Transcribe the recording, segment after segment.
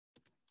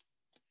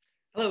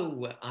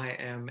Hello, I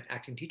am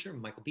acting teacher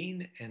Michael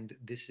Bean, and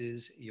this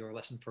is your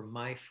lesson for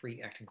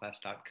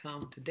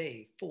myfreeactingclass.com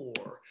today for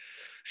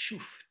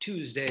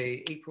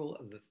Tuesday, April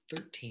the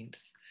 13th.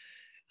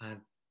 Uh,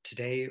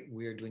 Today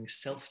we're doing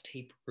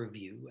self-tape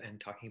review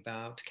and talking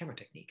about camera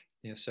technique.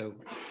 The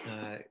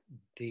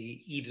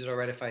Eve, is it all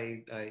right if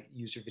I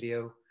use your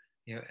video,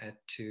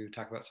 to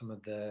talk about some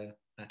of the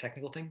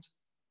technical things?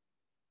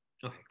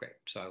 Okay, great.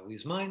 So I will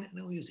use mine and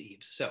I will use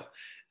Eve's. So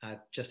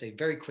just a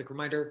very quick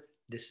reminder,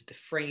 this is the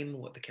frame,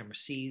 what the camera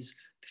sees.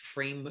 The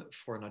frame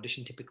for an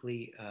audition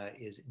typically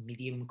is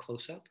medium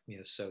close-up,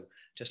 so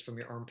just from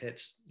your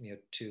armpits,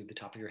 to the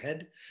top of your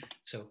head.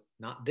 So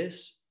not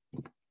this,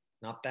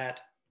 not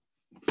that,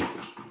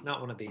 not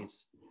one of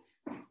these.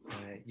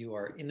 You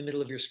are in the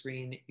middle of your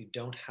screen. You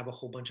don't have a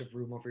whole bunch of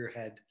room over your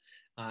head.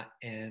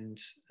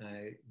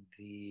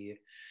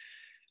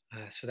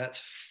 So that's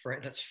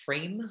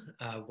frame.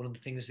 One of the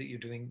things that you're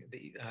doing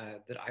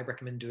that I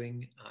recommend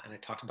doing, and I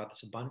talked about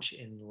this a bunch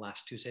in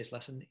last Tuesday's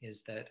lesson,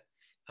 is that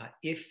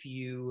if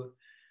you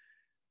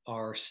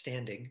are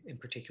standing in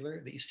particular,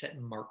 that you set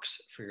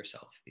marks for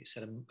yourself. You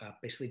set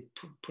basically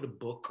put a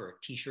book or a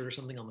t-shirt or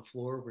something on the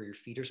floor where your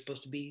feet are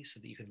supposed to be, so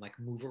that you can like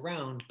move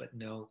around, but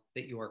know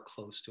that you are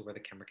close to where the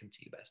camera can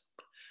see you best.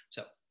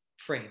 So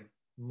frame,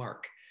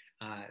 mark.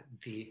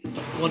 The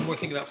one more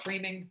thing about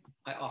framing,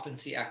 I often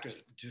see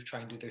actors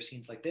try and do their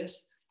scenes like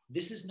this.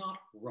 This is not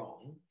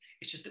wrong.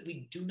 It's just that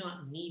we do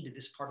not need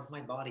this part of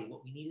my body.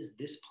 What we need is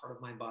this part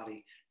of my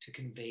body to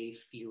convey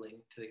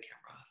feeling to the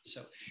camera.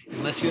 So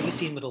unless you have a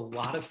scene with a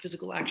lot of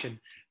physical action,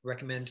 I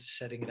recommend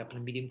setting it up in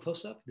a medium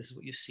close-up. This is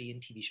what you see in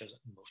TV shows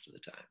most of the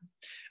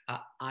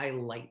time. Eye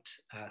light.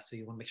 So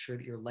you want to make sure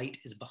that your light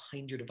is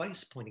behind your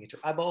device, pointing at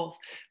your eyeballs.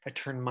 If I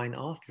turn mine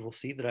off, you will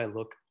see that I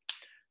look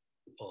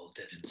all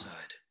dead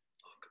inside.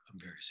 I'm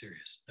very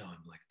serious. Now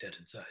I'm like dead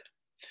inside.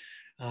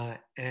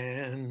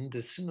 And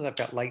as soon as I've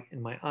got light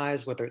in my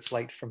eyes, whether it's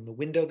light from the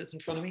window that's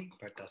in front of me,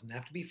 but it doesn't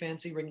have to be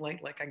fancy ring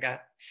light like I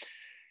got.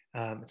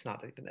 It's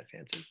not even that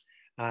fancy.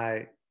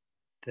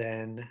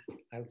 Then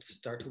I'll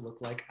start to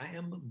look like I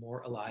am more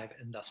alive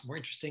and thus more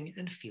interesting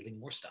and feeling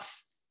more stuff.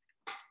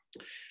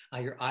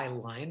 Your eye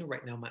line,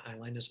 right now my eye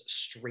line is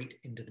straight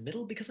into the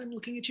middle because I'm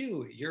looking at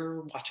you.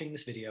 You're watching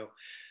this video.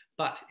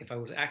 But if I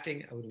was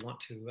acting, I would want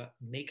to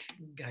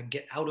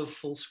get out of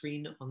full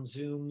screen on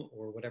Zoom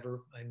or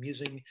whatever I'm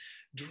using,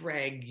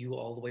 drag you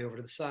all the way over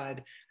to the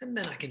side, and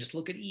then I can just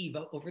look at Eve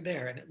over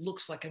there, and it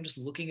looks like I'm just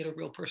looking at a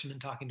real person and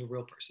talking to a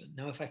real person.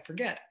 Now, if I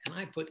forget and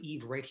I put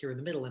Eve right here in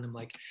the middle, and I'm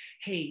like,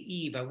 hey,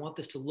 Eve, I want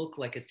this to look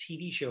like a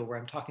TV show where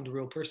I'm talking to a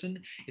real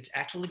person, it's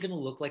actually going to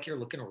look like you're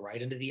looking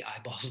right into the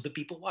eyeballs of the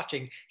people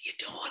watching. You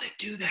don't want to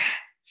do that.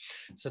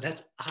 So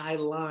that's eye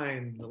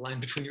line, the line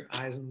between your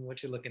eyes and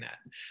what you're looking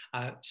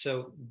at.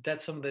 So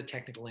that's some of the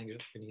technical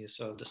language we're going to use.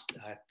 So I'll just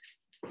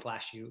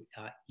flash you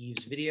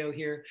Eve's video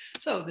here.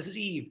 So this is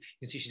Eve. You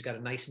can see she's got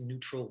a nice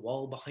neutral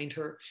wall behind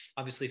her.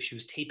 Obviously, if she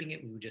was taping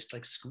it, we would just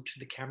like scooch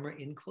the camera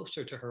in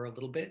closer to her a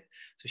little bit.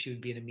 So she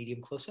would be in a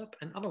medium close-up.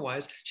 And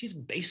otherwise, she's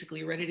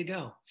basically ready to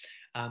go.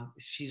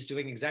 She's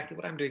doing exactly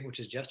what I'm doing, which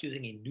is just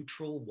using a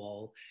neutral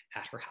wall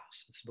at her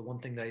house. So the one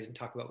thing that I didn't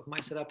talk about with my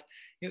setup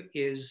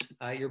is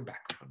your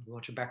background. We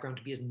want your background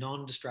to be as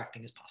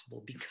non-distracting as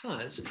possible,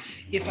 because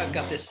if I've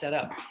got this set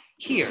up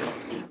here,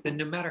 then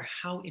no matter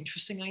how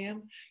interesting I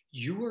am,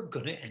 you are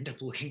going to end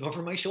up looking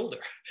over my shoulder.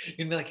 You're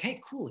going to be like, hey,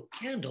 cool, a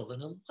candle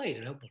and a light,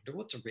 and I wonder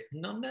what's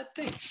written on that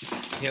thing.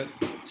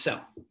 So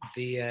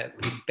the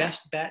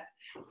best bet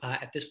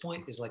at this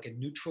point is like a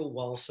neutral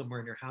wall somewhere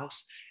in your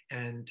house,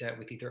 and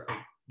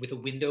with a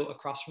window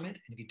across from it.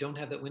 And if you don't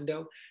have that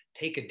window,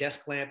 take a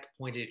desk lamp,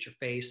 point it at your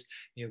face.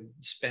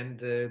 Spend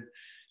the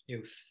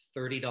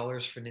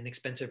 $30 for an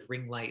inexpensive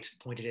ring light,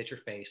 point it at your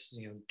face.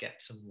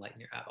 Get some light in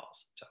your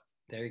eyeballs. So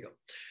there you go.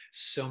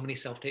 So many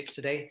self-tapes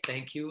today.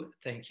 Thank you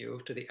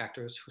to the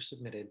actors who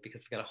submitted,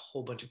 because we've got a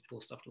whole bunch of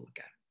cool stuff to look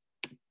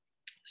at.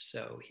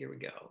 So here we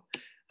go.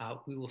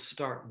 We will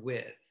start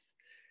with,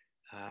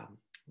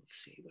 let's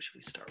see, what should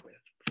we start with?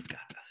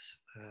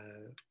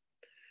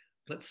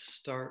 Let's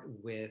start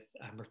with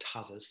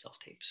Murtaza's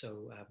self-tape.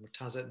 So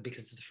Murtaza,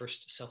 because it's the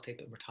first self-tape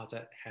that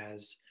Murtaza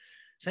has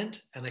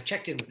sent, and I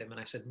checked in with him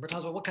and I said,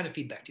 Murtaza, what kind of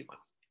feedback do you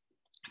want?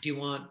 Do you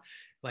want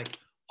like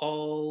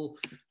all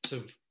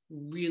sort of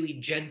really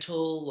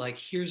gentle, like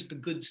here's the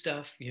good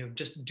stuff,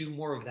 just do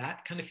more of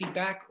that kind of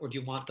feedback? Or do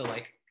you want the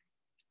like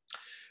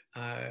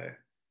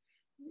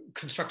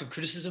constructive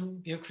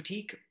criticism,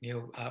 critique,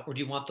 or do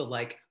you want the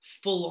like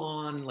full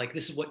on, like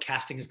this is what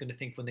casting is going to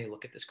think when they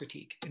look at this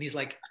critique? And he's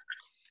like,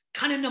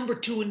 kind of number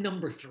 2 and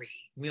number 3.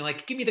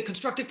 Like, give me the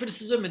constructive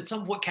criticism and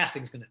some of what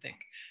casting is going to think.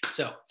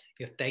 So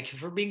thank you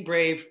for being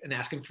brave and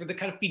asking for the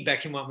kind of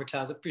feedback you want,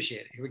 Murtaza.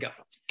 Appreciate it. Here we go.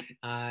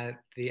 And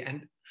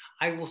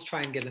I will try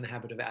and get in the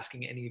habit of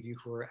asking any of you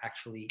who are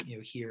actually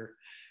here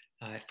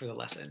for the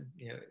lesson,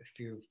 if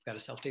you've got a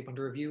self-tape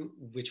under review,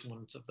 which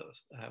ones of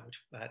those,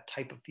 which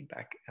type of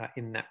feedback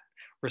in that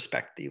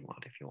respect that you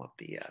want, if you want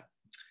the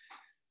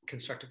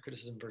constructive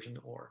criticism version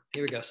or.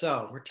 Here we go.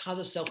 So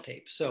Murtaza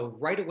self-tape. So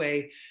right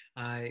away,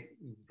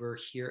 we're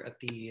here at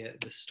the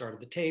start of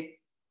the tape.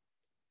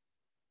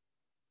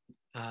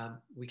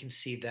 We can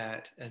see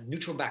that a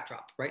neutral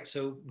backdrop, right?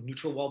 So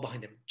neutral wall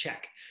behind him,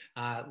 check.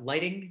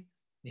 Lighting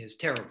is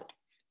terrible.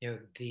 You know,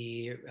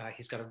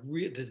 he's got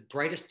the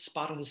brightest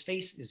spot on his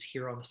face is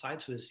here on the side,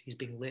 so he's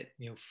being lit,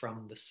 you know,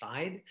 from the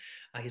side.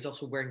 He's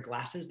also wearing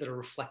glasses that are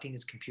reflecting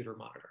his computer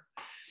monitor.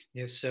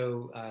 You know,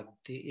 so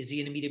is he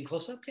in a medium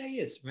close-up? Yeah, he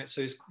is. Right.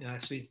 So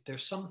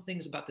there's some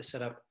things about the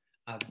setup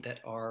that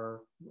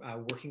are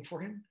working for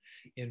him,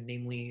 you know,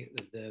 namely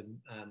the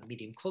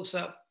medium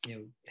close-up, you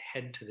know,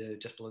 head to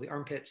just below the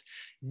armpits.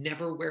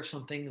 Never wear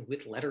something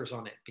with letters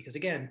on it because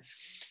again,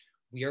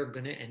 we are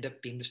going to end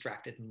up being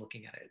distracted and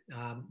looking at it.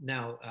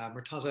 Now,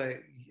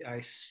 Murtaza,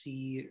 you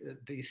see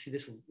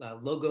this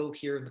logo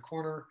here in the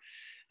corner,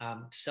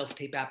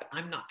 self-tape app.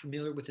 I'm not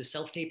familiar with the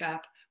self-tape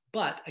app,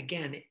 but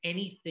again,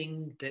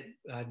 anything that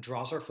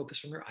draws our focus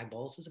from your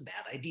eyeballs is a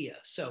bad idea.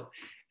 So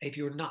if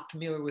you're not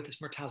familiar with this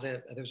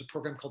Murtaza, there's a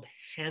program called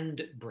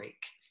Handbrake,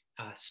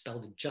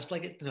 spelled just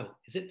like it. No,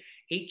 is it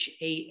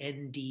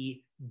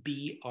Handbrake?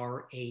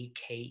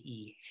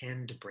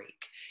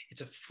 Handbrake.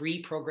 It's a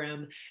free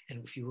program,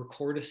 and if you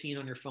record a scene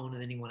on your phone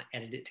and then you want to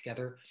edit it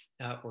together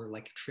or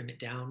like trim it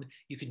down,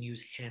 you can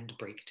use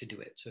Handbrake to do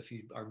it. So if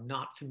you are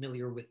not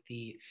familiar with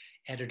the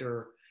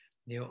editor,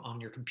 you know,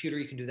 on your computer,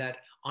 you can do that.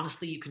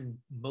 Honestly,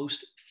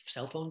 most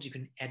cell phones, you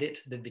can edit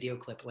the video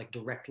clip like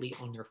directly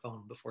on your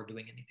phone before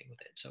doing anything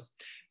with it. So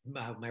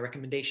my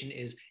recommendation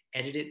is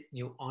edit it,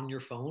 you know, on your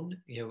phone,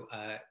 you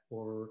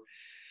know,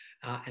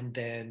 and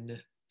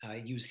then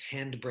use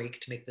Handbrake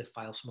to make the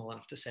file small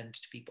enough to send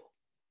to people.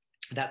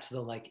 That's the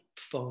like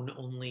phone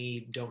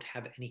only, don't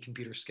have any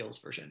computer skills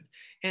version.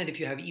 And if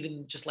you have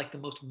even just like the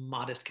most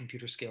modest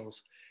computer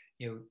skills,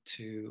 you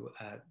know,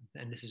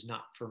 and this is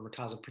not for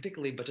Murtaza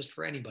particularly, but just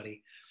for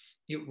anybody,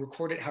 you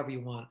record it however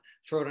you want,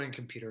 throw it on your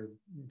computer,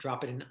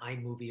 drop it in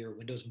iMovie or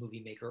Windows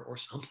Movie Maker or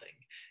something,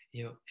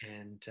 you know,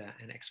 and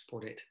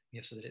export it, you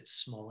know, so that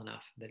it's small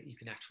enough that you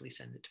can actually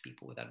send it to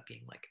people without it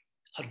being like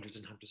hundreds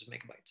and hundreds of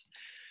megabytes.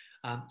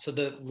 So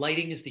the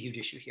lighting is the huge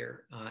issue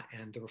here,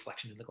 and the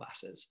reflection in the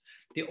glasses.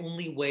 The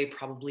only way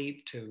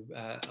probably to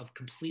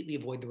completely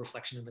avoid the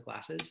reflection in the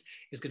glasses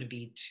is going to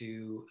be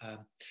to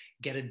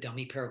get a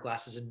dummy pair of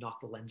glasses and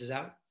knock the lenses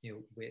out, you know,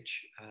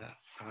 which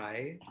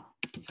I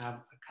have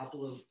a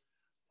couple of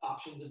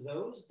options of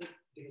those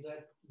because I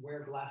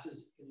wear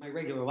glasses in my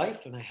regular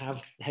life and I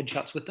have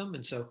headshots with them.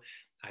 And so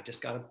I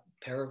just got a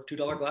pair of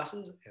 $2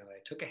 glasses and I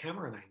took a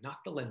hammer and I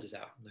knocked the lenses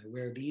out. And I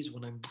wear these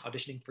when I'm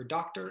auditioning for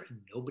doctor and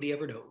nobody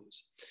ever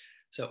knows.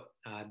 So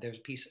there's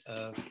a piece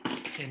of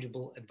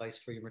tangible advice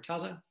for you,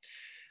 Murtaza.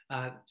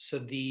 So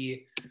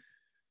the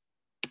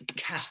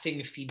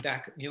casting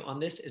feedback, you know, on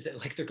this is that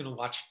like they're going to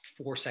watch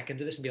 4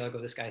 seconds of this and be like, oh,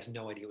 this guy has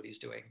no idea what he's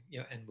doing, you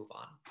know, and move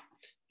on.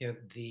 You know,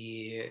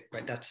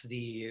 that's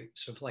the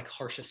sort of like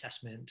harsh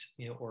assessment,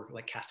 you know, or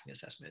like casting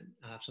assessment.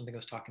 Something I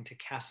was talking to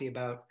Cassie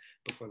about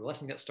before the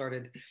lesson got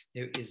started,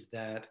 you know, is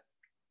that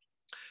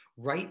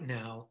right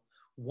now,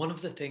 one of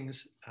the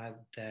things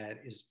that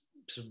is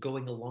sort of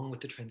going along with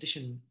the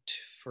transition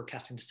for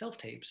casting to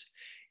self-tapes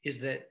is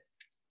that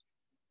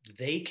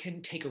they can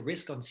take a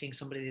risk on seeing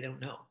somebody they don't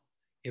know,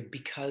 you know,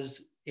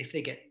 because if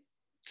they get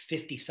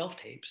 50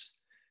 self-tapes,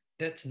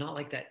 that's not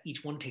like that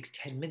each one takes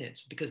 10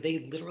 minutes because they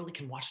literally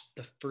can watch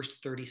the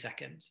first 30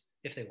 seconds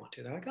if they want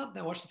to. They're like, oh,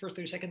 I watched the first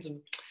 30 seconds and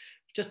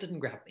it just didn't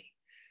grab me.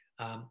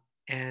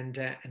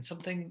 And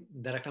something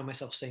that I found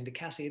myself saying to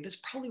Cassie that's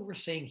probably worth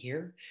saying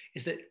here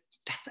is that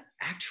that's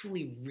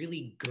actually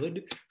really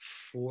good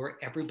for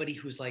everybody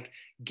who's like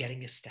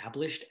getting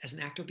established as an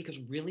actor, because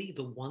really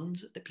the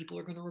ones that people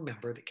are going to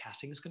remember, that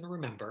casting is going to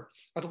remember,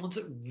 are the ones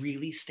that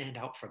really stand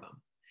out for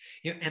them.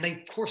 You know, and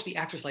of course the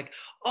actor's like,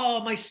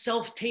 oh, my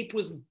self-tape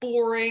was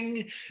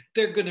boring.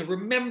 They're going to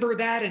remember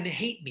that and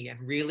hate me. And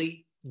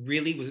really,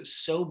 was it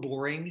so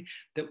boring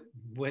that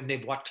when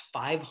they've watched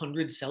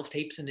 500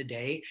 self-tapes in a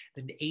day,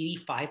 then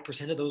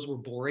 85% of those were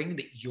boring,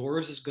 that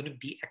yours is going to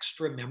be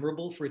extra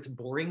memorable for its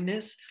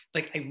boringness?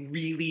 Like, I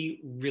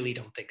really,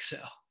 don't think so.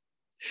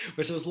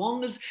 But so as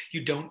long as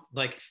you don't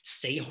like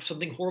say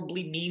something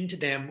horribly mean to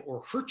them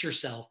or hurt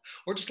yourself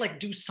or just like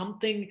do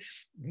something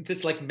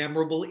that's like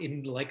memorable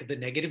in like the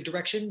negative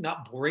direction,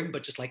 not boring,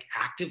 but just like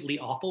actively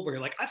awful, where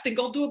you're like, I think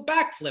I'll do a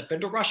backflip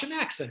and a Russian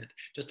accent,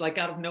 just like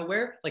out of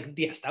nowhere. Like,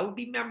 yes, that would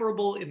be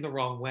memorable in the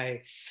wrong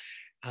way.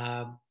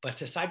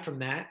 But aside from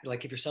that,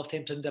 like if your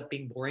self-tape ends up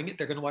being boring,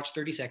 they're going to watch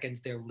 30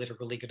 seconds. They're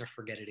literally going to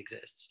forget it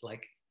exists.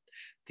 Like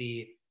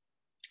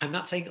I'm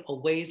not saying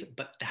always,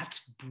 but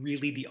that's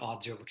really the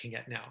odds you're looking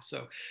at now.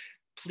 So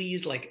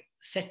please, like,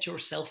 set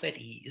yourself at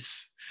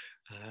ease.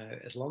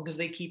 As long as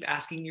they keep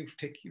asking you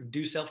to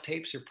do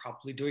self-tapes, you're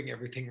probably doing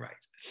everything right,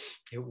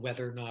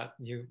 whether or not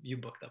you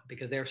book them,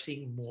 because they're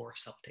seeing more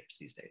self-tapes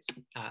these days.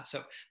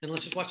 So then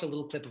let's just watch a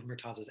little clip of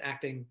Murtaza's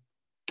acting.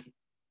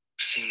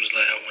 Seems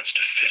Leia wants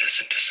to fit us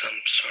into some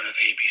sort of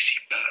ABC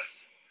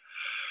path.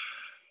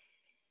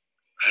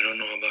 I don't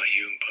know about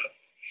you, but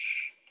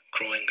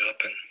growing up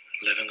and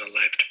living a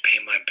life to pay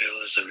my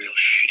bill is a real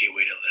shitty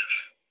way to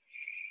live.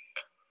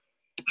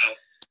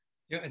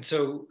 Yeah, and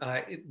so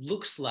it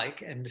looks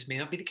like, and this may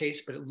not be the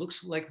case, but it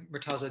looks like,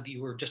 Murtaza, that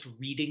you were just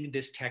reading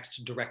this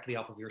text directly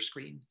off of your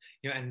screen.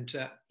 And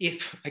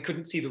if I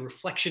couldn't see the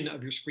reflection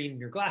of your screen in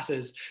your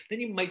glasses, then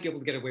you might be able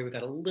to get away with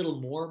that a little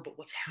more. But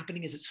what's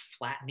happening is it's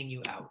flattening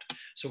you out.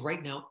 So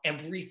right now,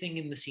 everything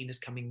in the scene is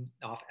coming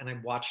off, and I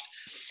watched.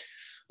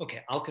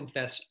 Okay, I'll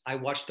confess, I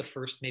watched the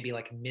first maybe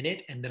like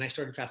minute, and then I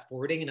started fast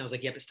forwarding, and I was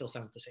like, yep, it still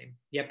sounds the same.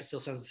 Yep, it still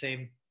sounds the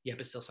same.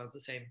 Yep, it still sounds the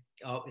same.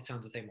 Oh, it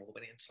sounds the same all the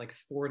way in. It's like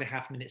a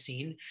 4.5 minute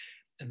scene,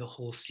 and the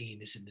whole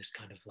scene is in this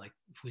kind of like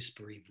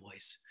whispery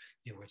voice,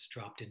 where it's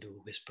dropped into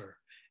a whisper,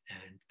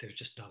 and there's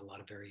just not a lot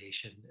of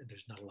variation, and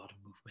there's not a lot of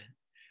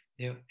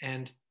movement.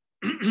 And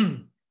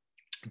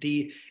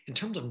in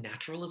terms of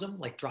naturalism,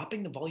 like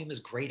dropping the volume is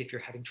great if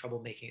you're having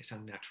trouble making it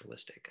sound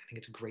naturalistic. I think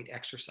it's a great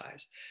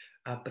exercise.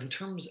 But in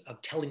terms of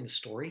telling the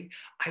story,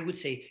 I would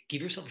say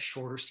give yourself a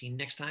shorter scene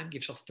next time.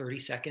 Give yourself 30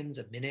 seconds,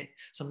 a minute,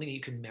 something that you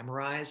can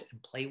memorize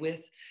and play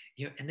with,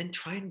 and then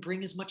try and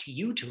bring as much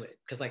you to it.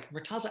 Because like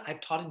Murtaza,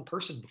 I've taught in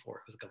person before.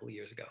 It was a couple of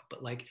years ago,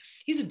 but like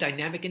he's a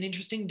dynamic and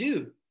interesting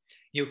dude,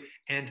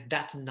 and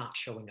that's not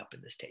showing up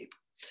in this tape.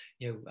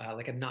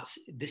 Like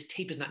this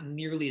tape is not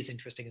nearly as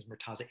interesting as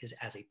Murtaza is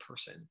as a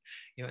person,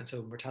 and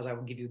so Murtaza, I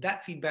will give you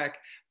that feedback,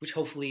 which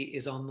hopefully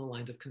is on the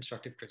lines of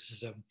constructive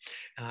criticism,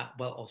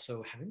 while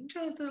also having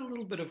just a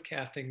little bit of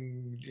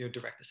casting,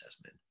 direct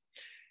assessment.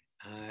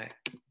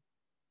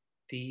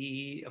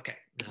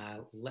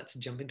 Let's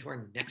jump into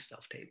our next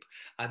self-tape.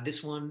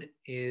 This one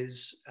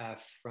is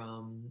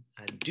from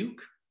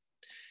Duke.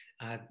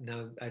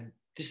 Now,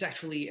 this is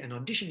actually an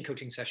audition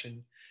coaching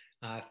session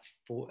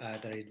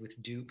that I did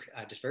with Duke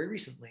just very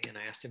recently, and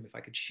I asked him if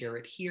I could share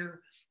it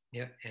here,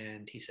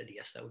 and he said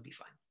yes, that would be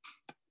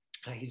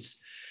fine. He's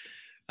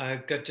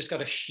just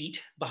got a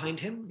sheet behind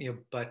him,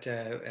 but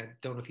I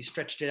don't know if he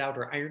stretched it out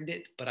or ironed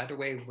it, but either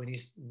way, when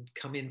he's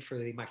come in for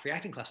my free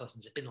acting class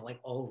lessons, it's been like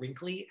all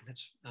wrinkly, and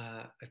that's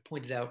I've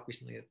pointed out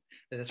recently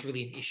that that's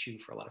really an issue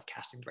for a lot of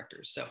casting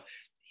directors. So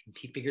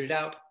he figured it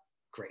out,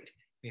 great.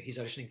 He's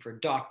auditioning for a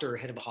doctor,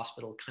 head of a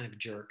hospital, kind of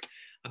jerk.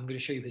 I'm going to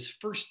show you his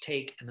first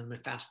take, and then I'm going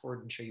to fast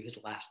forward and show you his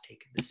last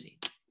take of the scene.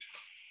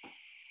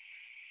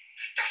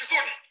 Dr.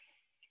 Gordon!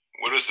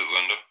 What is it,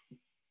 Linda?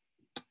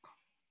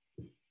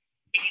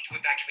 We need to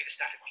evacuate the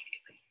staff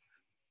immediately.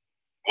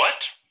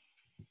 What?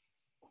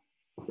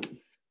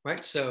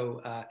 Right,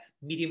 so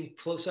medium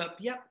close-up.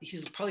 Yep,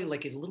 he's probably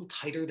like he's a little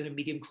tighter than a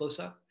medium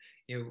close-up.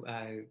 You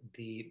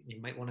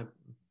might want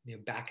to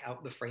back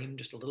out the frame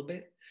just a little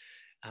bit.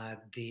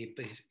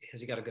 But has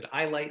he got a good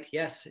eye light?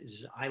 Yes. Is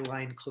his eye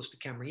line close to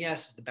camera?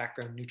 Yes. Is the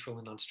background neutral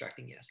and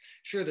non-distracting? Yes.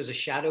 Sure, there's a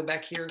shadow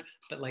back here,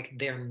 but like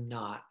they're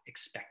not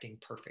expecting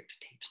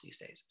perfect tapes these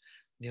days.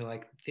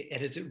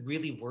 Is it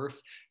really worth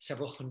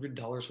several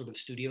 $100s worth of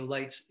studio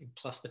lights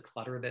plus the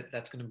clutter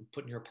that's going to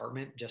put in your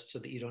apartment just so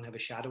that you don't have a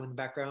shadow in the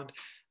background?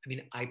 I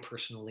mean, I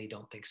personally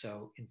don't think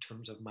so in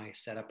terms of my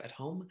setup at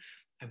home.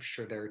 I'm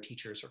sure there are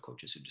teachers or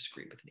coaches who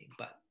disagree with me,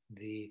 but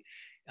it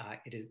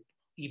is.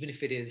 Even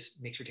if it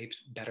makes your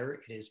tapes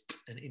better, it is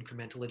an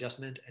incremental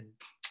adjustment, and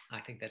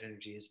I think that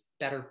energy is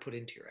better put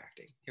into your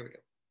acting. Here we go.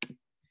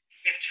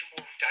 We have 2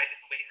 more who died in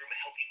the waiting room, a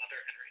healthy mother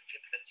and her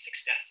infant, and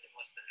 6 deaths in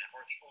less than an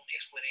hour. The only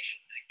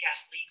explanation is a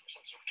gas leak or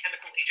some sort of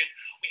chemical agent.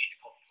 We need to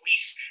call the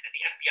police and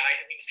the FBI,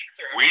 and we need to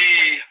clear out.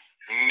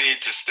 We need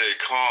to stay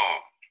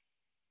calm.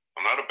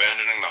 I'm not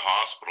abandoning the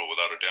hospital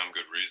without a damn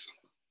good reason.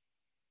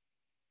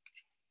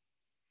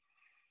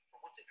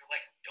 For once in your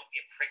life, don't be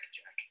a prick,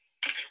 Jack.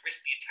 You're going to risk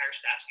the entire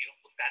staff so you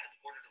don't look bad to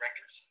the board of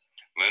directors.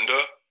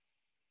 Linda,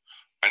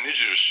 I need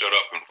you to shut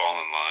up and fall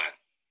in line.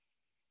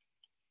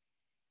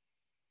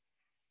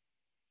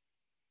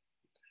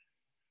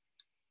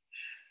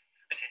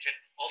 Attention,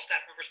 all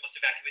staff members must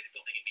evacuate the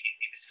building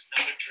immediately. This is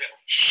not a drill.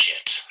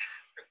 Shit.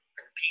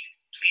 I repeat,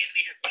 please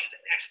leave your clothes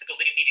and exit the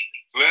building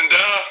immediately.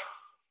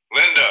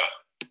 Linda.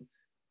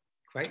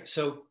 Right.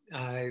 So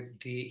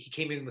he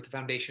came in with the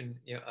foundation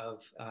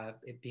of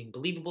it being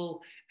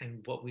believable,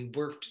 and what we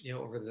worked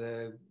over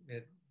the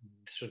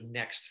sort of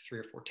next 3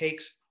 or 4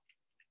 takes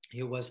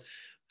was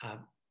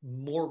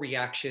more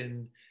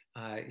reaction,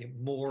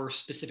 more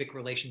specific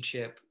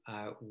relationship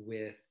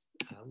with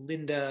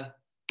Linda,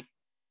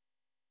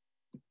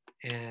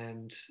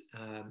 and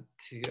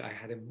I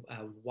had him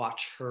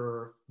watch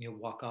her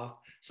walk off.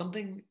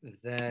 Something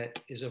that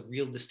is a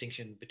real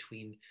distinction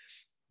between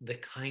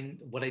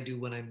what I do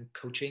when I'm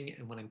coaching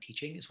and when I'm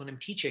teaching is when I'm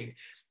teaching,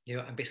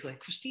 I'm basically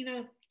like,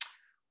 Christina,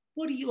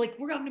 what do you like?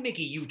 We're going to make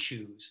you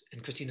choose.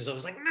 And Christina's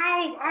always like,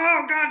 no,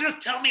 oh God, just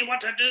tell me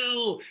what to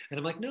do. And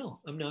I'm like, no,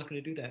 I'm not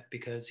going to do that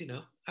because,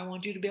 I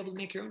want you to be able to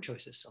make your own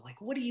choices. So like,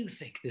 what do you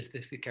think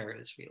the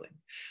character is feeling?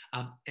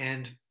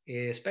 And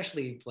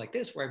especially like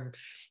this, where I'm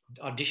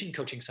audition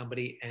coaching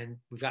somebody and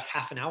we've got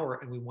half an hour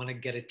and we want to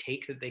get a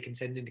take that they can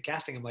send into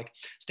casting. I'm like,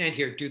 stand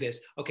here, do this.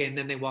 Okay. And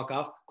then they walk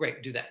off.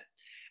 Great, do that.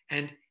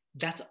 And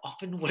that's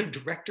often what a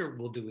director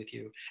will do with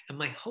you. And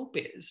my hope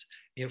is,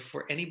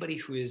 for anybody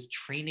who is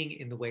training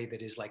in the way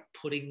that is like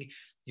putting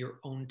your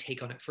own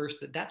take on it first,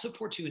 that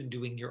supports you in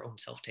doing your own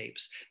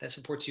self-tapes, that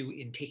supports you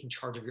in taking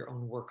charge of your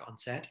own work on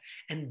set.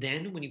 And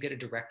then when you get a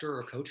director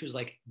or a coach who's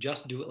like,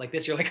 just do it like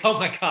this, you're like, oh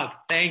my God,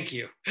 thank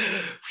you.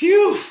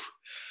 Phew.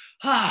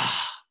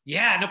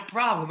 Yeah, no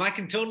problem. I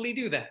can totally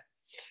do that.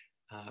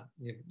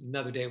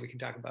 Another day we can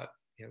talk about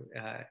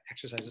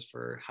exercises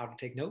for how to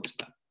take notes,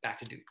 but back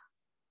to Duke.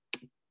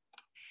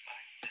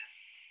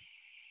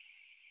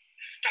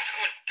 Dr.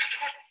 Gordon,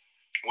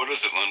 What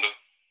is it, Linda?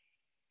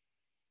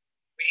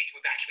 we need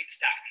to evacuate the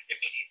staff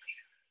immediately.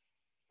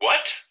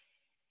 What?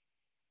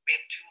 We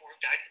have 2 more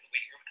who died in the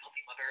waiting room, a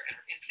healthy mother and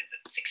her infant.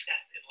 That's 6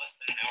 deaths in less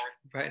than an hour.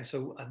 Right, and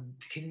so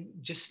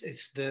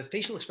it's the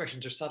facial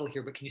expressions are subtle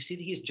here, but can you see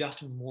that he's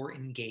just more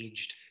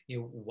engaged,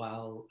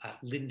 while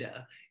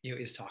Linda,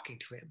 is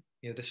talking to him.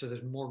 So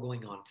there's more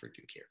going on for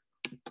Duke here.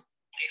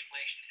 The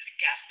explanation is a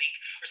gas leak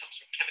or some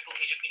sort of chemical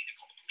agent. We need to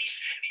call the police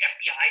and the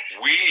FBI.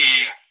 We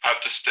have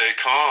to stay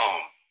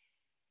calm.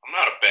 I'm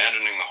not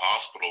abandoning the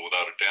hospital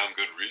without a damn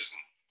good reason.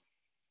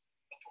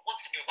 But for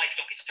once in your life,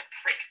 don't be such a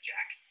prick,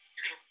 Jack.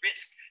 You're going to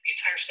risk the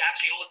entire staff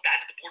so you don't look bad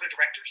to the board of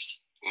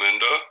directors.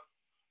 Linda,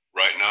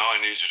 right now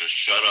I need you to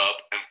shut up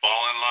and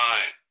fall in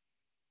line.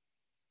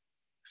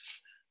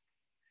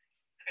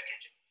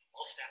 Attention,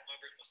 all staff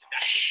members must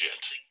evacuate.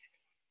 Shit.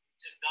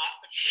 This is not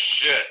a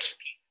Shit.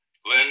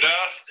 Linda?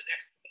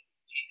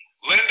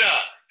 Linda!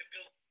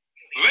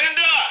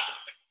 Linda!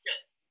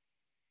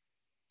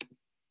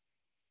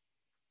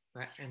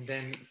 Right, and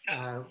then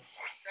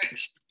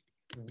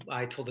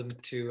I told him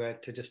to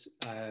just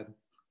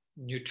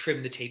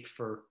trim the tape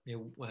for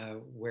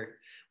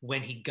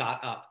when he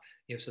got up,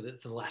 so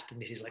that the last thing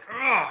that he's like,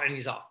 oh, and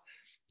he's off,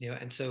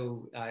 and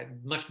so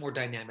much more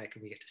dynamic,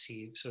 and we get to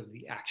see sort of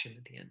the action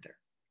at the end there.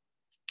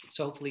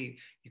 So hopefully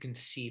you can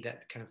see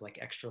that kind of like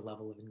extra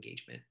level of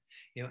engagement,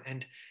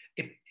 and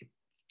it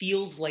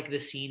feels like the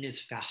scene is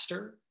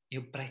faster,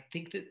 but I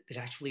think that it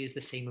actually is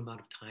the same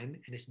amount of time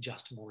and it's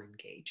just more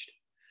engaged.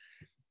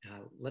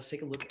 Let's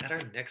take a look at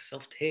our next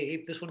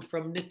self-tape. This one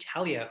from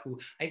Natalia, who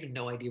I have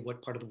no idea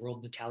what part of the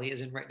world Natalia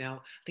is in right now.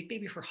 I think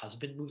maybe her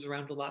husband moves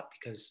around a lot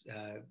because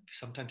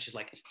sometimes she's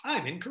like,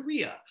 I'm in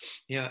Korea,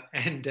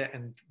 and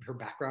her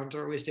backgrounds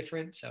are always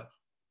different. So,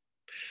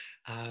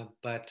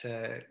 but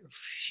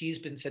she's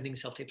been sending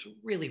self-tapes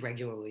really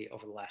regularly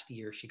over the last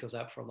year. She goes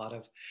out for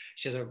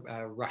she has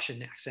a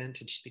Russian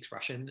accent and she speaks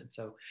Russian. And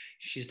so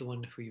she's the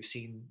one who you've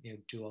seen,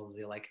 do all of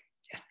the like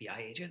FBI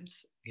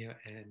agents,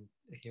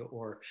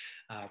 or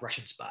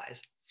Russian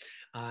spies.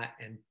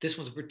 And this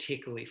one's a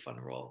particularly fun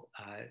role.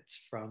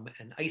 It's from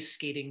an ice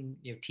skating,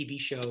 TV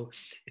show.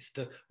 It's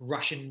the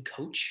Russian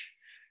coach,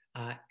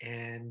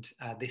 and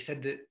they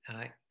said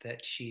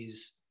that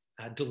she's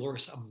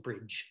Dolores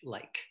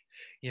Umbridge-like.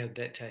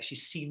 That she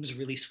seems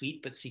really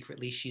sweet, but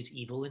secretly she's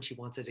evil and she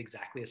wants it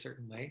exactly a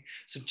certain way.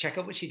 So check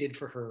out what she did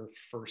for her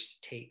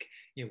first take,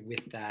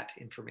 with that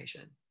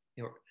information.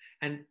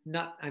 And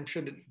I'm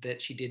sure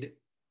that she did,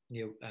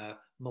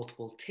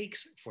 multiple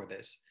takes for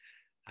this,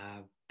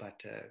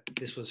 but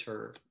this was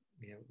her,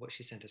 what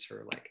she sent us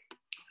her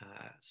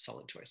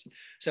solid choice.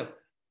 So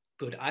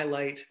good eye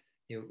light,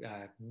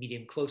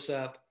 medium close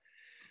up,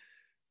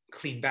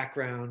 clean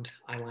background,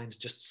 eye lines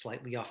just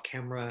slightly off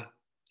camera.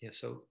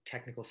 So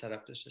technical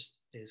setup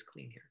is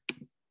clean here.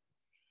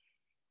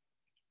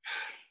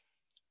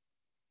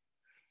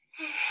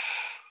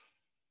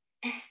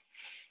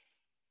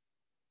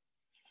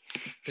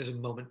 There's a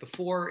moment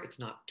before, it's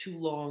not too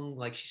long,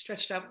 like she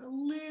stretched out a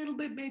little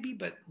bit maybe,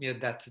 but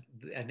that's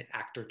an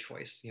actor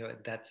choice.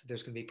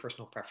 There's going to be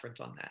personal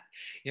preference on that.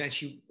 And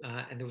she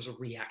and there was a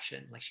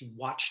reaction, like she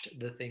watched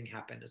the thing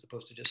happen as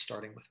opposed to just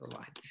starting with her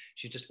line.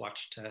 She just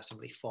watched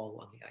somebody fall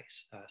on the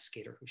ice,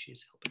 skater who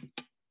she's helping.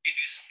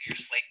 Your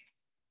slate.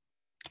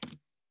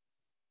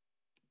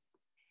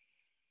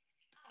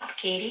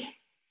 Katie?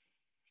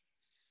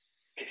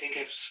 I think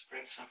I've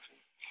spread something.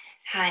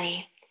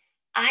 Honey,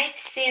 I've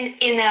seen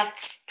enough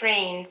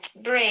sprains,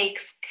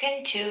 breaks,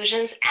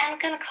 contusions, and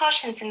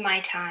concussions in my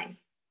time.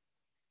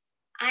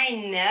 I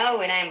know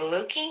when I'm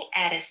looking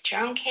at a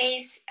strong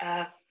case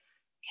of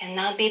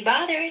cannot be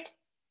bothered.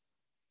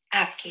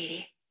 Up,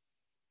 Katie.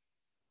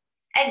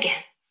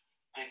 Again.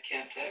 I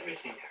can't.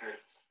 Everything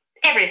hurts.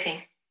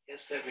 Everything.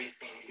 Yes,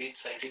 everything.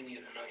 Beats I didn't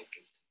even know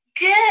existed.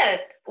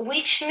 Good,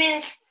 which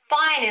means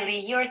finally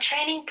you're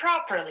training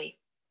properly.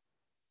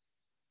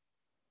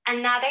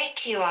 Another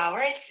 2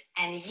 hours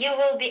and you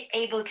will be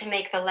able to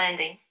make the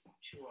landing.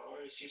 2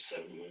 hours? You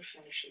said we were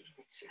finished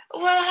at 6.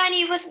 Well,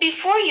 honey, it was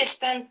before you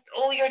spent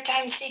all your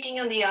time sitting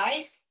on the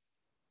ice.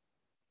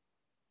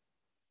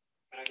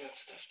 I got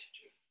stuff to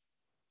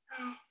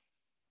do. Oh.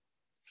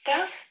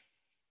 Stuff?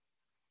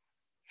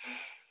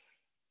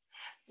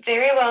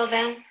 Very well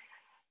then.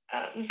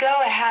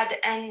 Go ahead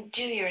and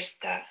do your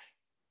stuff.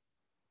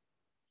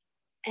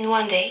 And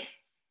one day,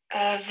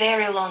 a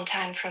very long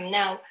time from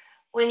now,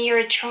 when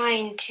you're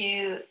trying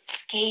to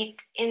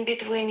skate in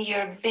between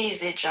your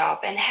busy job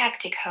and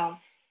hectic home,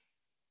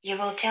 You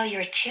will tell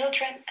your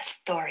children a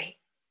story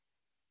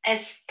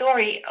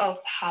of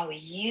how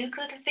you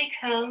could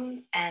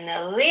become an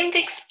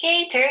Olympic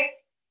skater,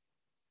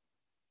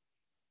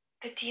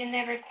 but you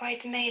never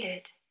quite made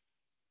it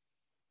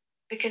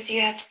because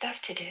you had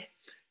stuff to do.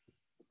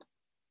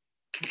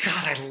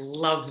 God, I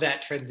love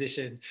that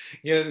transition.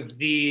 You know,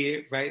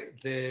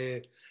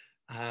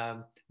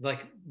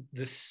 like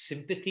the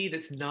sympathy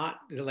that's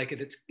not like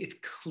it's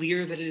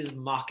clear that it is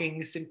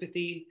mocking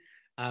sympathy,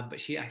 but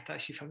I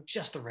thought she found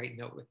just the right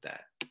note with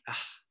that.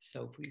 Ah,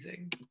 so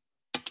pleasing.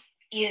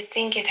 You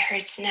think it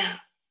hurts now?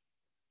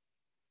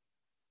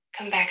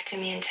 Come back to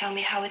me and tell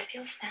me how it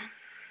feels now.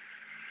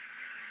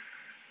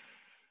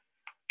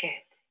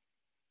 Good.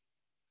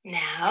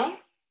 Now,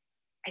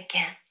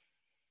 again.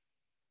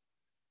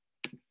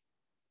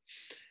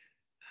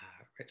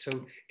 Right,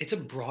 so it's a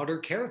broader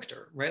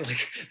character, right?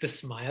 Like the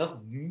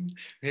smile,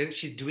 right?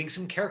 She's doing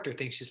some character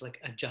things. She's like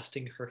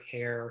adjusting her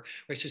hair,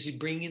 right? So she's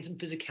bringing in some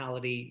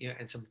physicality, you know,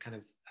 and some kind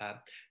of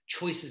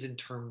choices in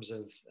terms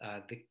of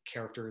the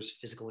character's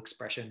physical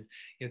expression,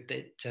 you know,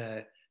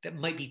 that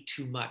might be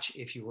too much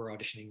if you were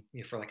auditioning,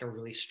 you know, for like a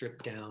really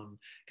stripped down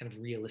kind of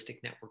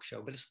realistic network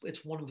show. But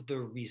it's one of the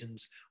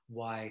reasons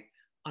why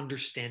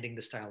understanding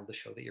the style of the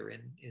show that you're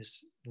in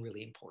is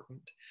really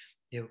important.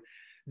 You know,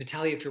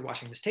 Natalia, if you're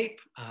watching this tape,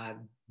 I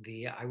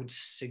would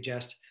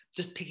suggest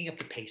just picking up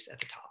the pace at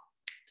the top.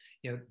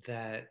 You know,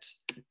 that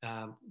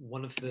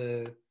one of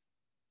the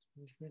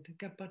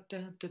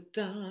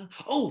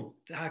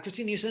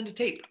Christina, you sent a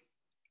tape.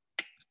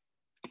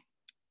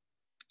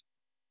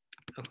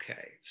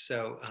 Okay,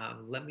 so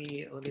let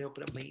me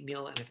open up my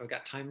email, and if I've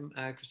got time,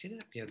 Christina,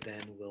 you know, then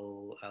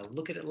we'll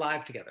look at it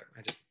live together.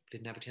 I just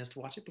didn't have a chance to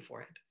watch it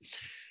beforehand.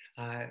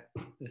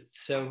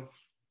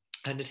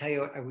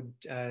 Natalia, I would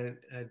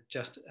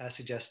just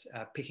suggest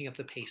picking up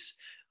the pace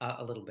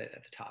a little bit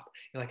at the top.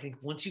 You know, I think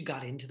once you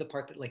got into the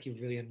part that like you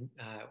really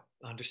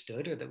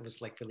understood, or that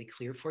was like really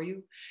clear for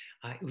you,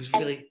 it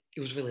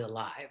was really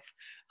alive,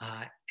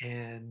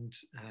 and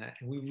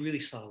we really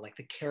saw like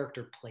the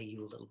character play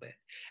you a little bit.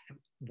 And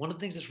one of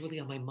the things that's really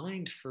on my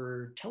mind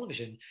for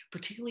television,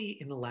 particularly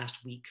in the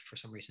last week for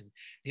some reason,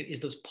 is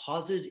those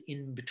pauses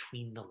in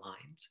between the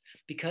lines.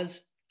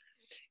 Because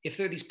if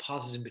there are these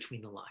pauses in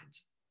between the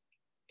lines,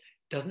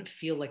 doesn't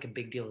feel like a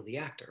big deal to the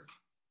actor,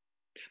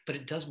 but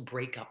it does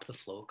break up the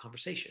flow of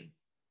conversation.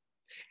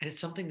 And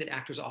it's something that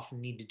actors often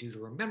need to do to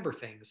remember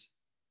things.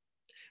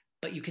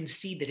 But you can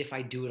see that if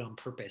I do it on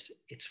purpose,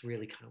 it's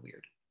really kind of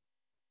weird.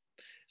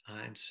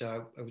 And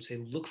so I would say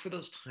look for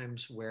those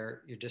times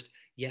where you're just,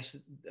 yes,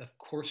 of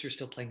course, you're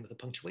still playing with the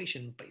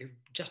punctuation, but you're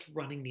just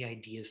running the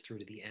ideas through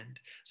to the end.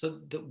 So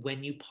that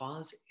when you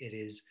pause, it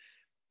is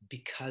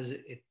because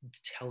it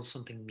tells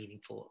something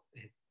meaningful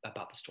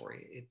about the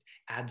story. It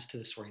adds to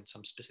the story in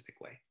some specific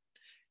way.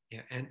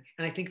 Yeah, and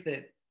I think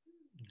that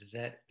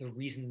the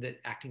reason that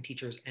acting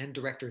teachers and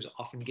directors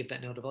often give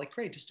that note of like,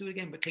 great, just do it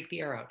again, but take the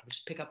air out,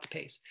 just pick up the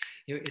pace,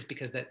 you know, is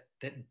because that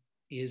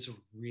is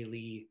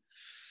really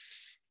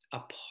a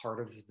part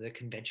of the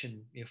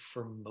convention, you know,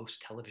 for most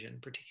television,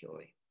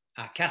 particularly.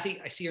 Cassie,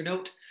 I see your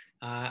note.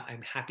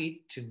 I'm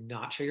happy to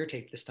not show your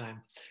tape this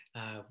time.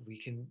 We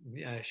can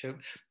show,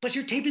 but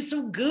your tape is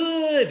so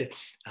good.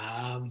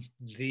 What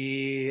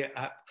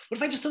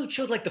if I just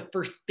showed like the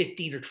first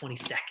 15 or 20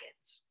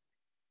 seconds?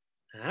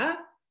 Huh?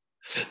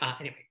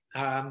 Anyway,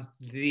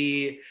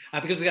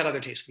 because we got other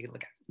tapes we can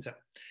look at. So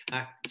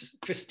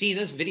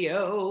Christina's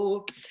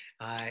video.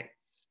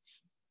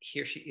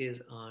 Here she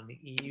is on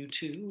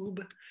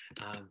YouTube.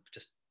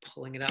 Just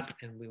pulling it up,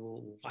 and we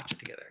will watch it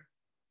together.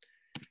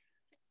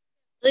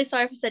 Really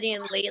sorry for sending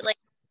in late. Like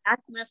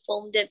last time I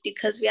filmed it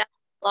because we have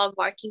a lot of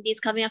marking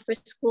days coming up for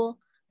school,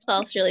 so I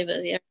was really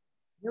busy. Here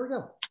we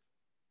go.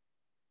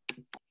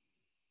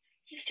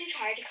 He's too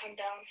tired to come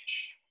down.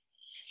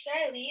 Should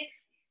I leave?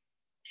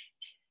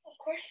 Of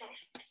course not.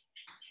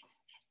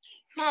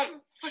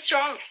 Mom, what's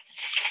wrong?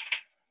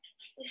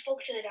 We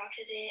spoke to the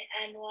doctor today,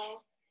 and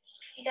well,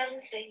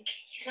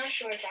 he's not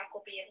sure if Zach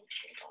will be able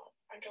to go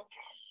until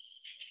prom.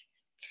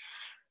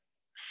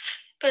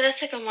 But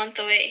that's like a month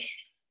away.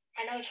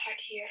 I know it's hard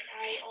to hear,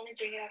 and I only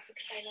bring it up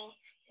because I know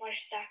my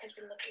staff has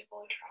been looking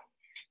forward to prom.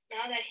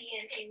 Now that he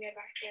and Amy are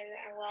back together,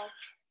 and well,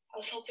 I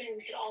was hoping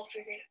we could all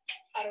figure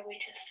out a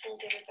way to still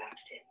give it back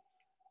to him.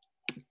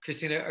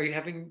 Christina, are you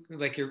having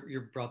like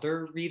your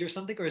brother read or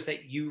something, or is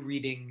that you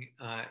reading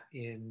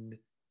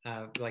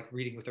like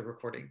reading with a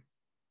recording?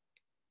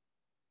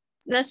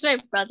 That's my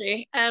brother.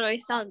 I don't know, he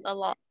sounds a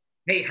lot.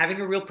 Hey, having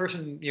a real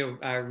person,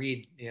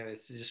 read,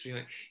 it's just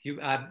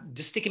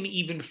just stick him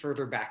even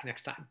further back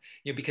next time,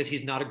 because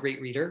he's not a great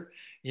reader,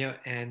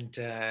 and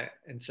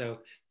so,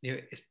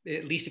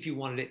 at least if you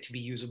wanted it to be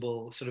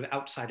usable sort of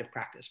outside of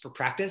practice. For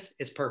practice,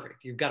 it's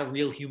perfect. You've got a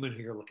real human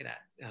who you're looking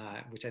at,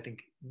 which I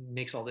think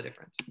makes all the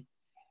difference.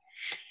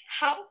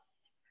 How?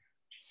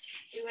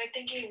 We were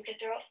thinking we could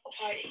throw a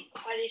party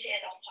to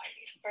end all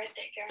parties,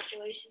 birthday,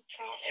 graduation,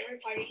 prom, every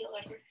party he'll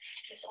ever,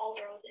 just all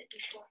rolled into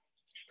one.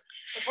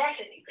 The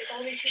varsity, it's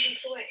only 2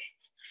 weeks away.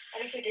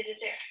 What if we did it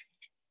there?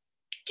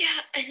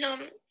 Yeah, and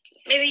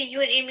Maybe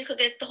you and Amy could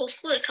get the whole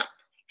school to come.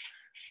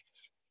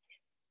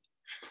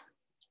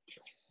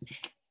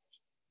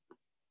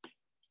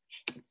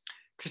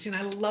 Christine,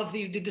 I love that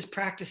you did this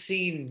practice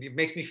scene. It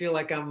makes me feel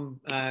like I'm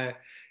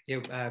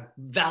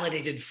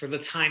validated for the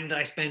time that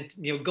I spent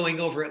going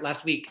over it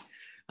last week.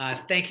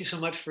 Thank you so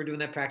much for doing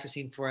that practice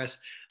scene for us.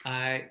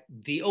 I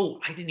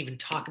didn't even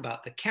talk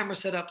about the camera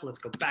setup. Let's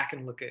go back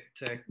and look at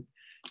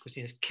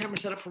Christina's camera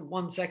setup for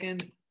 1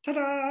 second.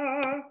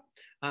 Ta-da!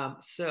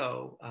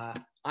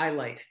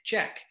 Highlight,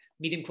 check.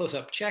 Medium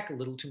close-up, check. A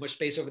little too much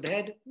space over the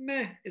head.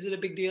 Meh. Is it a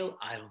big deal?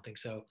 I don't think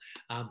so.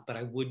 But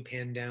I would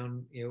pan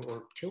down,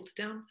 or tilt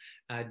down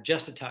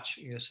just a touch,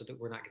 so that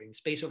we're not getting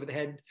space over the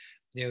head.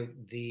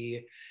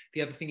 The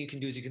other thing you can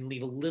do is you can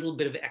leave a little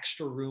bit of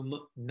extra room,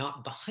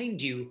 not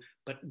behind you,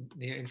 but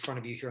in front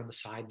of you here on the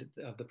side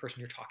of the person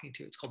you're talking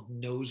to. It's called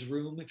nose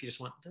room. If you just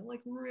want to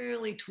like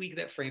really tweak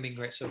that framing,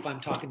 right? So if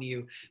I'm talking to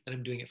you, then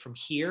I'm doing it from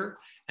here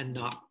and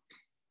not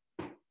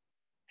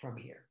from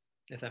here,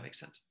 if that makes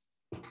sense.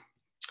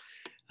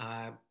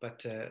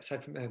 But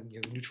aside from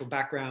neutral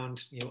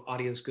background,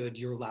 audio is good.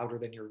 You're louder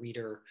than your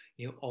reader.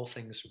 All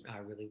things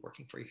really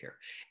working for you here.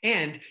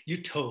 And you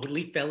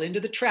totally fell into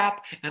the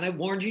trap. And I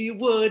warned you you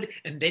would,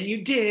 and then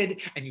you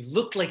did, and you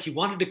looked like you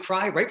wanted to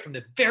cry right from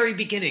the very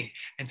beginning.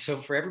 And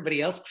so for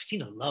everybody else,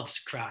 Christina loves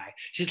to cry.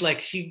 She's like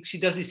she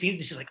does these scenes,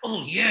 and she's like,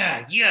 oh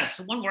yeah, yes,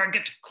 the one where I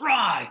get to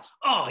cry.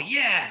 Oh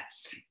yeah.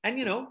 And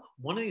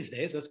one of these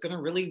days that's going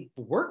to really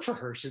work for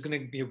her. She's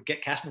going to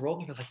get cast in the role,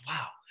 and you're like,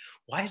 wow.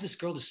 Why is this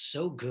girl just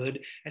so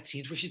good at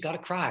scenes where she's got to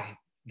cry?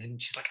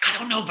 And she's like, I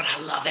don't know, but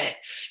I love it.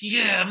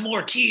 Yeah,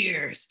 more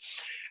tears.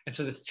 And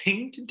so the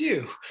thing to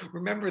do,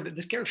 remember that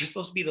this character is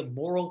supposed to be the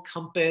moral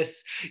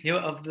compass,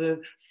 of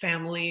the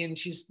family, and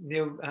she's,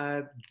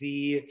 her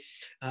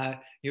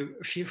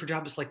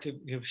job is like to,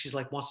 she's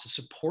like wants to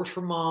support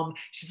her mom.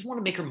 She doesn't want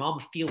to make her mom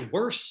feel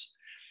worse.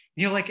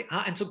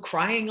 And so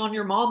crying on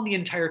your mom the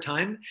entire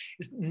time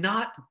is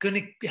not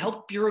going to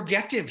help your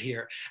objective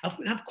here.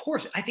 And of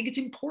course, I think it's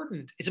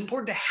important. It's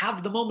important to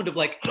have the moment of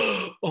like,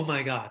 oh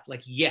my God,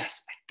 like,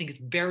 yes, I think it's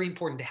very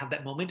important to have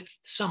that moment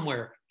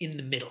somewhere in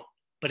the middle.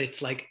 But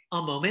it's like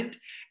a moment,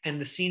 and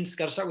the scene's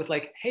got to start with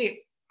like, hey,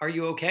 are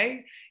you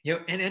okay?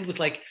 And end with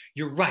like,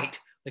 you're right.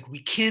 Like we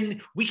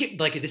can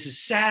like, this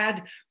is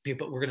sad,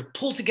 but we're going to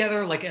pull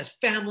together like as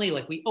family,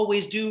 like we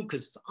always do,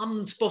 because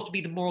I'm supposed to be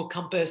the moral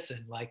compass,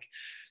 and like,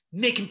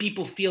 making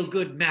people feel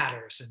good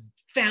matters, and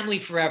family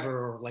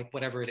forever, or like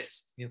whatever it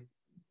is. Do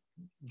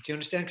you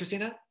understand,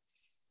 Christina?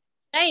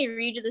 I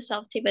read the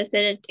self-tape. I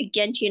said it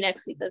again to you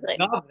next week. I was like,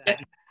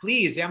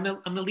 please. Yeah, I'm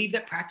gonna leave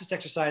that practice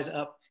exercise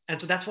up.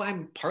 And so that's why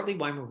I'm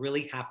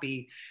really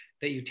happy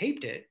that you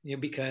taped it,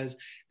 because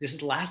this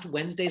is last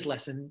Wednesday's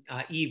lesson.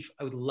 Eve,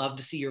 I would love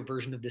to see your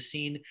version of the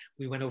scene.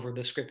 We went over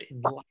the script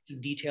in lots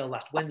of detail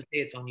last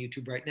Wednesday. It's on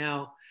YouTube right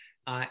now.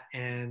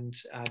 And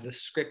the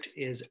script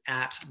is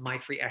at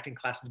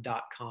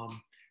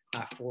myfreeactingclass.com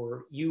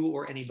for you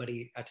or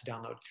anybody to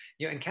download.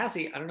 And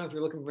Cassie, I don't know if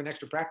you're looking for an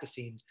extra practice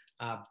scene,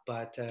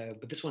 but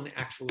this one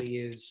actually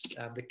is,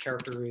 the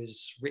character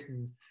is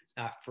written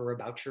for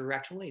about your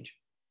actual age.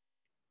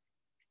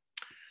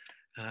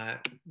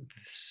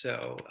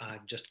 So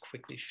just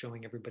quickly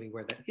showing everybody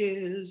where that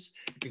is.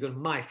 If you go to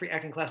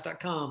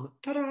myfreeactingclass.com,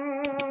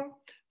 ta-da,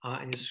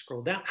 and you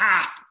scroll down.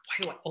 Why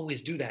do I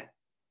always do that?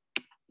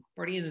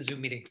 Already in the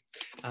Zoom meeting.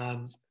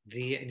 And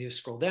you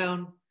scroll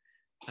down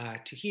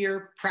to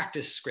here,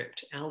 practice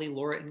script, Allie,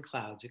 Laura, and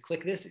Clouds. You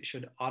click this, it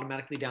should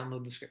automatically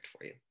download the script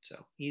for you.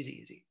 So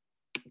easy.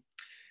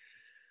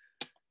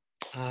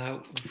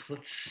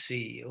 Let's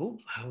see.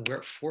 We're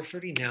at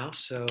 4:30 now,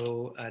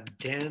 so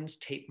Dan's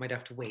tape might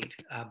have to wait.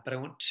 But I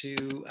want to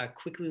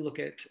quickly look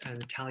at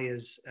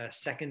Natalia's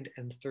second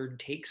and third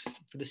takes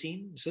for the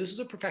scene. So this is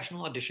a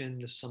professional audition.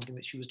 This is something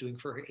that she was doing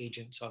for her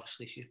agent. So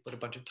obviously she put a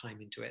bunch of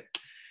time into it.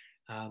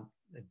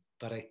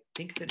 But I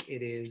think that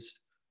it is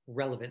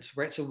relevant,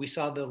 right? So we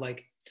saw the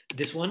like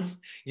this one,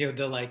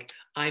 the like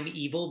I'm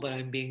evil but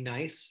I'm being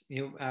nice,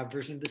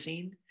 version of the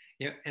scene,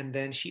 and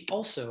then she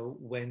also,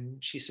 when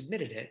she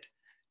submitted it,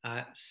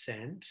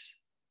 sent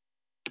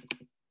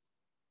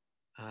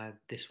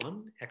this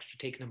one, extra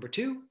take number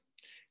 2,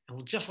 and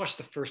we'll just watch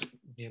the first,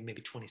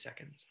 maybe 20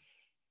 seconds.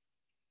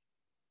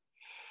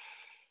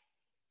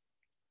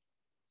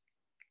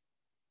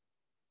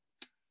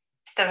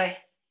 Wstawaj.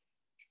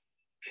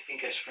 I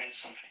think I sprained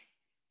something.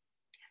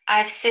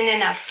 I've seen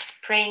enough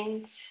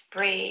sprains,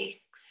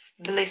 breaks,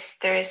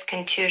 blisters,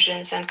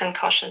 contusions, and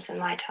concussions in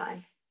my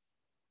time.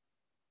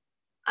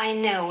 I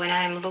know when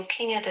I'm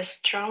looking at a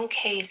strong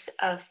case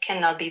of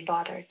cannot be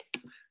bothered.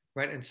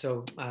 Right, and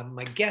so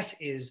my guess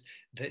is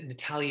that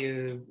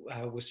Natalia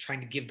was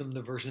trying to give them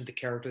the version of the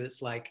character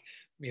that's like,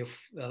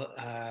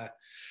 I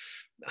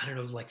don't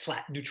know, like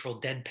flat, neutral,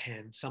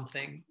 deadpan,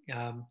 something.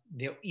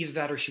 Either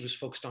that or she was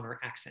focused on her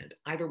accent.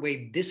 Either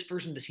way, this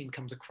version of the scene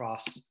comes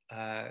across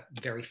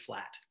very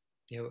flat.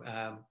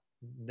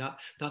 Not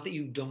that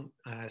you don't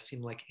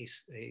seem like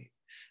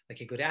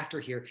a good actor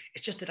here.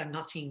 It's just that I'm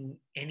not seeing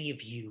any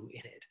of you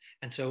in it.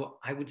 And so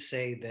I would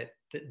say that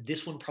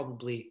this one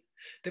probably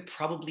that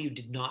probably you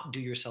did not do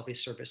yourself a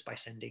service by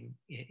sending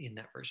in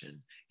that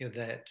version.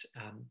 That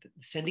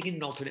sending in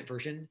an alternate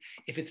version,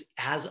 if it's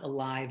as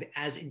alive,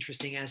 as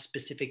interesting, as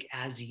specific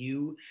as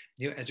you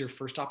as your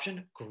first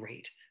option,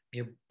 great.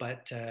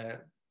 But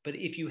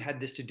if you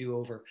had this to do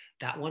over,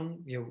 that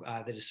one,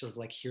 that is sort of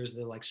like, here's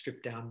the like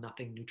stripped down,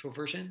 nothing neutral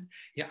version,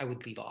 I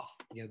would leave off.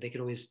 They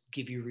could always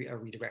give you a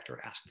redirect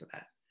or ask for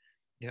that.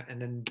 And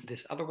then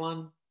this other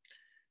one,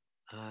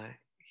 here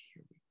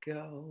we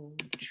go.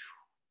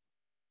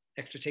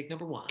 Extra take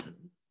number 1.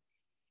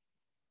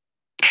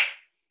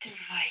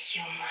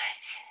 Твою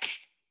мать.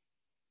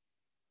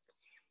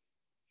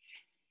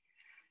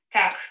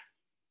 Так,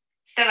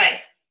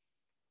 вставай.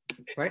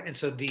 Right, and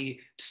so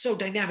so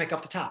dynamic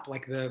off the top,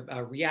 like the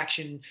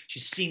reaction.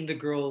 She's seeing the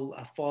girl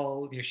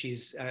fall.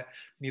 She's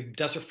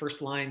does her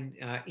first line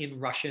in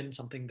Russian,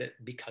 something that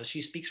because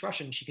she speaks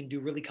Russian, she can do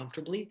really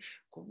comfortably.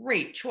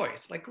 Great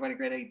choice, like what a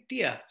great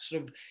idea.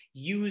 Sort of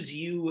use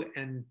you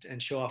and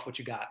show off what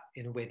you got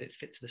in a way that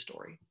fits the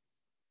story.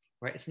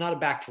 Right, it's not a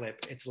backflip.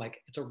 It's like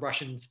it's a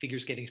Russian figure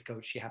skating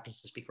coach. She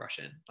happens to speak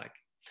Russian. Like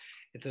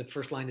if the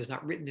first line is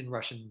not written in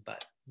Russian,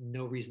 but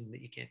no reason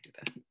that you can't do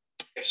that.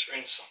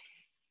 Experience.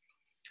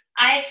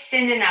 I've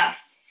seen enough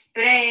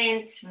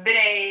sprains,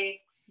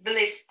 breaks,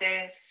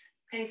 blisters,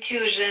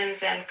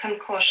 contusions, and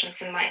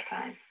concussions in my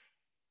time.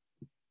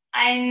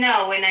 I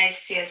know when I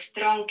see a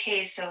strong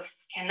case of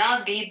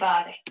cannot be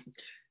bothered.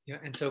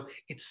 And so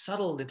it's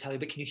subtle, Natalia,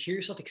 but can you hear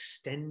yourself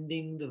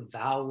extending the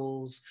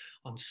vowels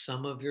on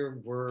some of your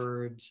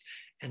words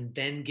and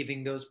then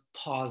giving those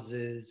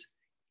pauses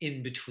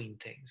in between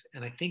things?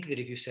 And I think that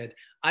if you said,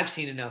 I've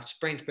seen enough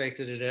sprains, breaks,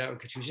 or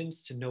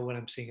contusions to know when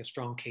I'm seeing a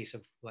strong case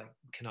of like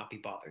cannot be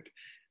bothered,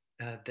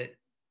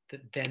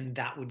 then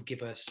that would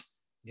give us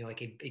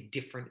like a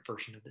different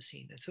version of the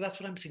scene. And so that's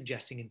what I'm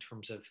suggesting in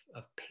terms of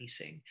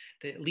pacing,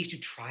 that at least you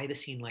try the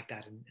scene like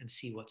that and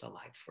see what's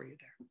alive for you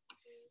there.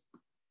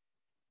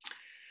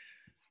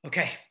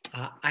 Okay,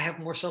 I have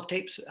more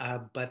self-tapes,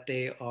 but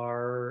they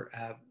are,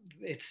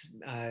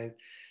 do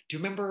you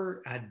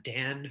remember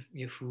Dan,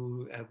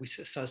 who we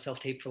saw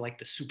self-tape for like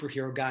the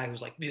superhero guy who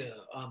was like, yeah,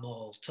 I'm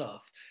all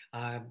tough.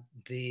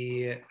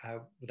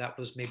 That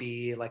was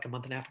maybe like a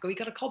month and a half ago. He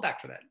got a call back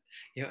for that,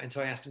 and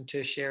so I asked him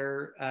to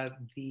share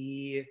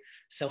the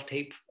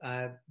self-tape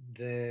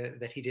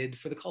that he did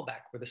for the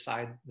callback, where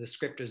the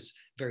script is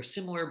very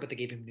similar, but they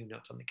gave him new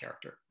notes on the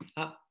character.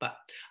 But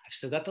I've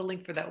still got the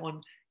link for that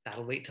one.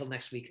 That'll wait till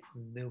next week,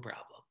 no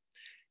problem.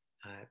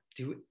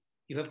 Do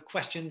you have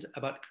questions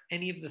about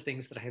any of the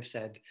things that I have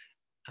said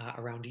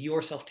around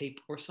your self-tape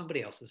or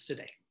somebody else's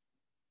today?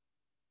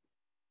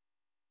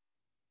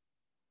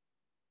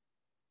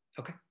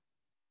 Okay,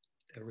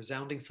 a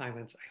resounding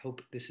silence. I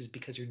hope this is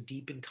because you're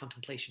deep in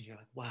contemplation. You're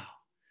like, wow,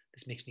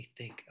 this makes me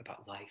think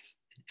about life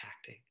and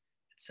acting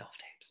and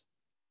self-tapes.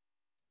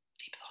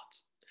 Deep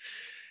thoughts.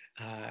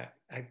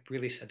 I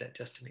really said that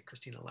just to make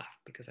Christina laugh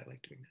because I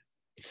like doing that.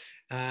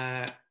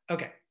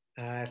 Okay,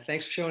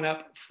 thanks for showing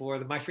up for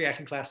the My Free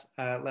Acting class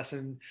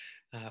lesson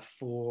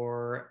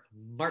for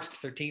March the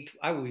 13th.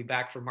 I will be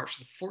back for March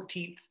the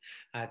 14th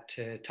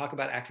to talk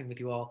about acting with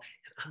you all.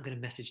 And I'm going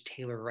to message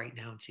Taylor right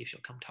now and see if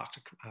she'll come talk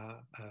to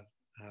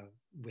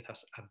with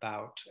us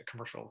about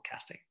commercial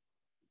casting.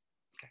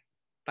 Okay,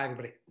 bye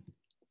everybody.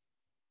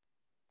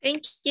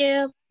 Thank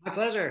you. My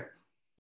pleasure.